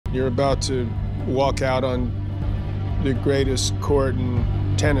You're about to walk out on the greatest court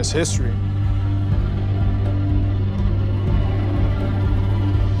in tennis history.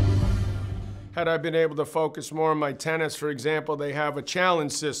 Had I been able to focus more on my tennis, for example, they have a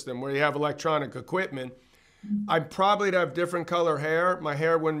challenge system where you have electronic equipment. I'd probably have different color hair. My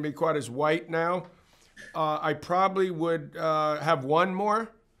hair wouldn't be quite as white now. I probably would have won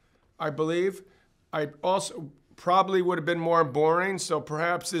more, I believe. I also probably would have been more boring, so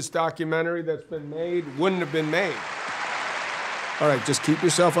perhaps this documentary that's been made wouldn't have been made. All right, just keep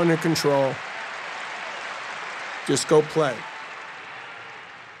yourself under control. Just go play.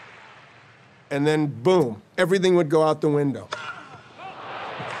 And then, boom, everything would go out the window.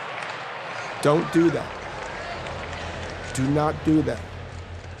 Don't do that. Do not do that.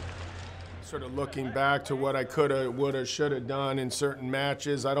 Sort of looking back to what I coulda, woulda, shoulda done in certain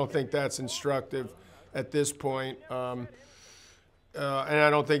matches, I don't think that's instructive at this point. And I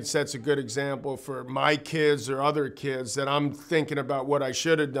don't think it sets a good example for my kids or other kids that I'm thinking about what I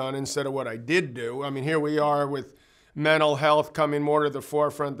should have done instead of what I did do. I mean, here we are with mental health coming more to the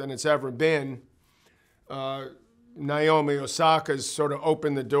forefront than it's ever been. Naomi Osaka's sort of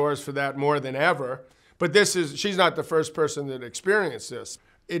opened the doors for that more than ever. But she's not the first person that experienced this.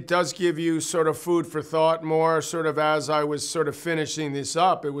 It does give you sort of food for thought more, sort of as I was sort of finishing this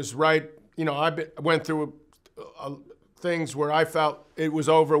up. It was right, you know, I went through things where I felt it was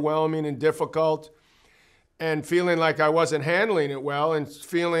overwhelming and difficult and feeling like I wasn't handling it well and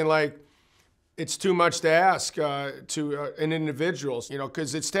feeling like it's too much to ask to an individual, you know,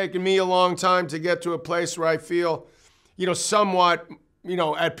 because it's taken me a long time to get to a place where I feel, you know, somewhat, you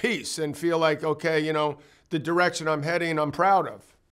know, at peace and feel like, okay, you know, the direction I'm heading, I'm proud of.